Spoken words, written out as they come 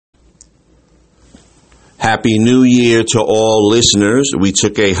Happy New Year to all listeners. We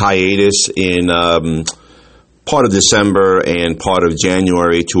took a hiatus in part of December and part of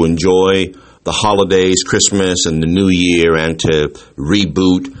January to enjoy the holidays, Christmas, and the New Year, and to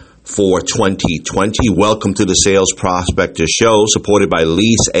reboot for 2020. Welcome to the Sales Prospector Show, supported by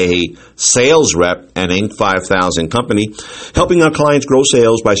Lease A Sales Rep and Inc. 5000 Company, helping our clients grow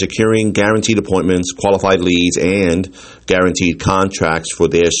sales by securing guaranteed appointments, qualified leads, and guaranteed contracts for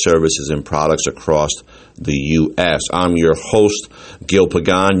their services and products across the U.S. I'm your host, Gil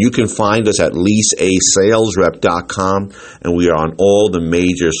Pagan. You can find us at leaseasalesrep.com, and we are on all the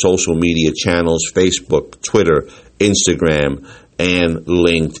major social media channels: Facebook, Twitter, Instagram, and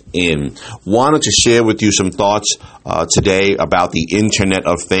LinkedIn. Wanted to share with you some thoughts today about the Internet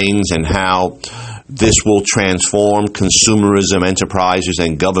of Things and how this will transform consumerism, enterprises,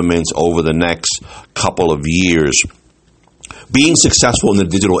 and governments over the next couple of years. Being successful in the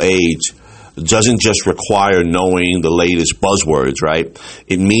digital age doesn't just require knowing the latest buzzwords, right?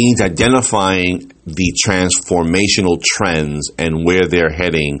 It means identifying the transformational trends and where they're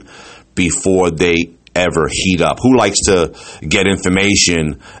heading before they ever heat up. Who likes to get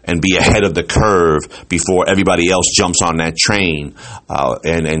information and be ahead of the curve before everybody else jumps on that train,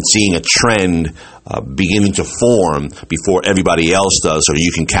 and seeing a trend beginning to form before everybody else does, so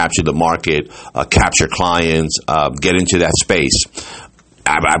you can capture the market, capture clients, get into that space?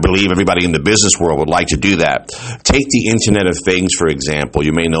 I believe everybody in the business world would like to do that. Take the Internet of Things, for example.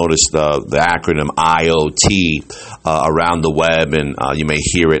 You may notice the acronym IoT around the web, and you may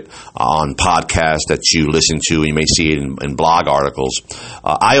hear it on podcasts that you listen to. You may see it in blog articles.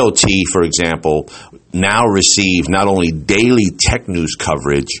 IoT, for example, now receives not only daily tech news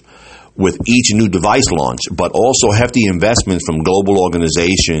coverage with each new device launch, but also hefty investments from global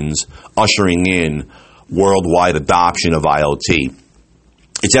organizations ushering in worldwide adoption of IoT.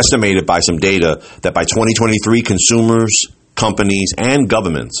 It's estimated by some data that by 2023, consumers, companies, and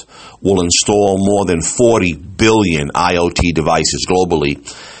governments will install more than 40 billion IoT devices globally.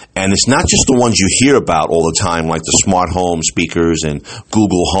 And it's not just the ones you hear about all the time, like the smart home speakers and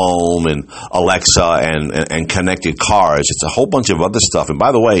Google Home and Alexa and connected cars. It's a whole bunch of other stuff. And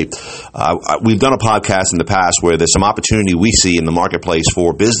by the way, we've done a podcast in the past where there's some opportunity we see in the marketplace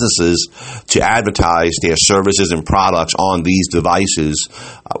for businesses to advertise their services and products on these devices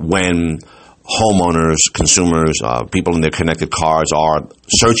when homeowners, consumers, people in their connected cars are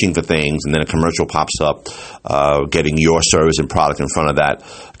searching for things, and then a commercial pops up getting your service and product in front of that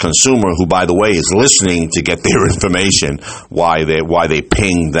consumer, who, by the way, is listening to get their information why they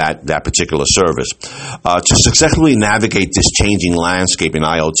ping that particular service. To successfully navigate this changing landscape in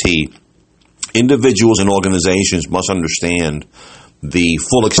IoT, individuals and organizations must understand the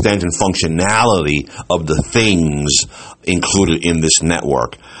full extent and functionality of the things included in this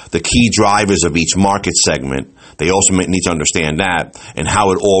network, the key drivers of each market segment. They also need to understand that and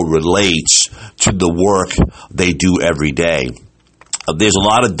how it all relates to the work they do every day. There's a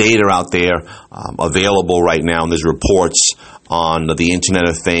lot of data out there available right now, and there's reports on the Internet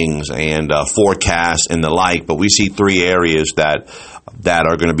of Things and forecasts and the like, but we see three areas that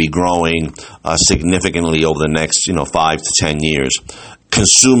are going to be growing significantly over the next 5 to 10 years.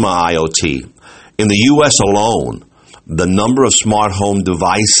 Consumer IoT. In the U.S. alone, the number of smart home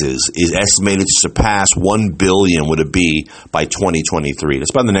devices is estimated to surpass 1 billion, would it be, by 2023.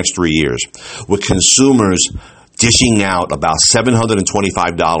 That's about the next 3 years, with consumers dishing out about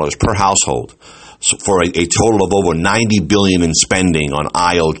 $725 per household for a total of over $90 billion in spending on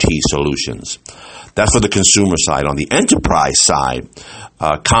IoT solutions. That's for the consumer side. On the enterprise side,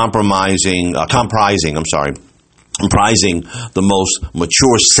 comprising the most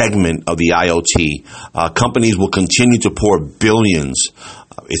mature segment of the IoT, companies will continue to pour billions,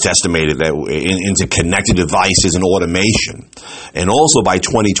 it's estimated, that into connected devices and automation. And also by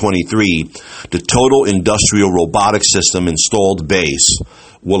 2023, the total industrial robotic system installed base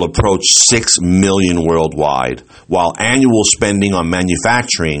will approach 6 million worldwide, while annual spending on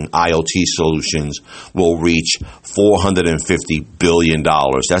manufacturing IoT solutions will reach $450 billion.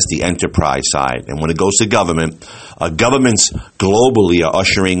 That's the enterprise side. And when it goes to government, governments globally are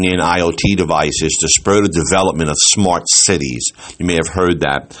ushering in IoT devices to spur the development of smart cities. You may have heard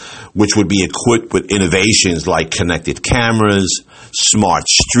that, which would be equipped with innovations like connected cameras, smart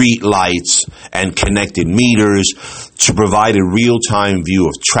street lights, and connected meters to provide a real-time view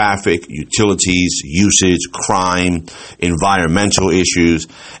of traffic, utilities, usage, crime, environmental issues.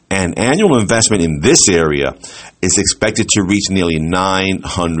 And annual investment in this area is expected to reach nearly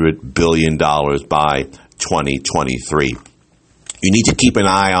 $900 billion by 2023. You need to keep an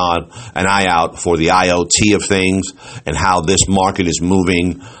eye out for the IoT of things and how this market is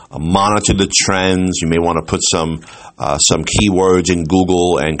moving. Monitor the trends. You may want to put some keywords in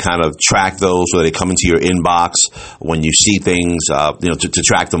Google and kind of track those so they come into your inbox when you see things, to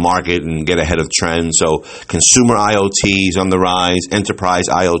track the market and get ahead of trends. So consumer IoT is on the rise, enterprise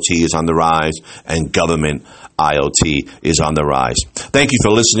IoT is on the rise, and government IoT is on the rise. Thank you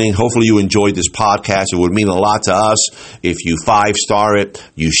for listening. Hopefully you enjoyed this podcast. It would mean a lot to us if you 5-star it,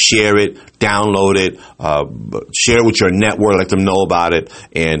 you share it, download it, share it with your network, let them know about it.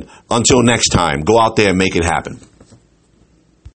 And until next time, go out there and make it happen.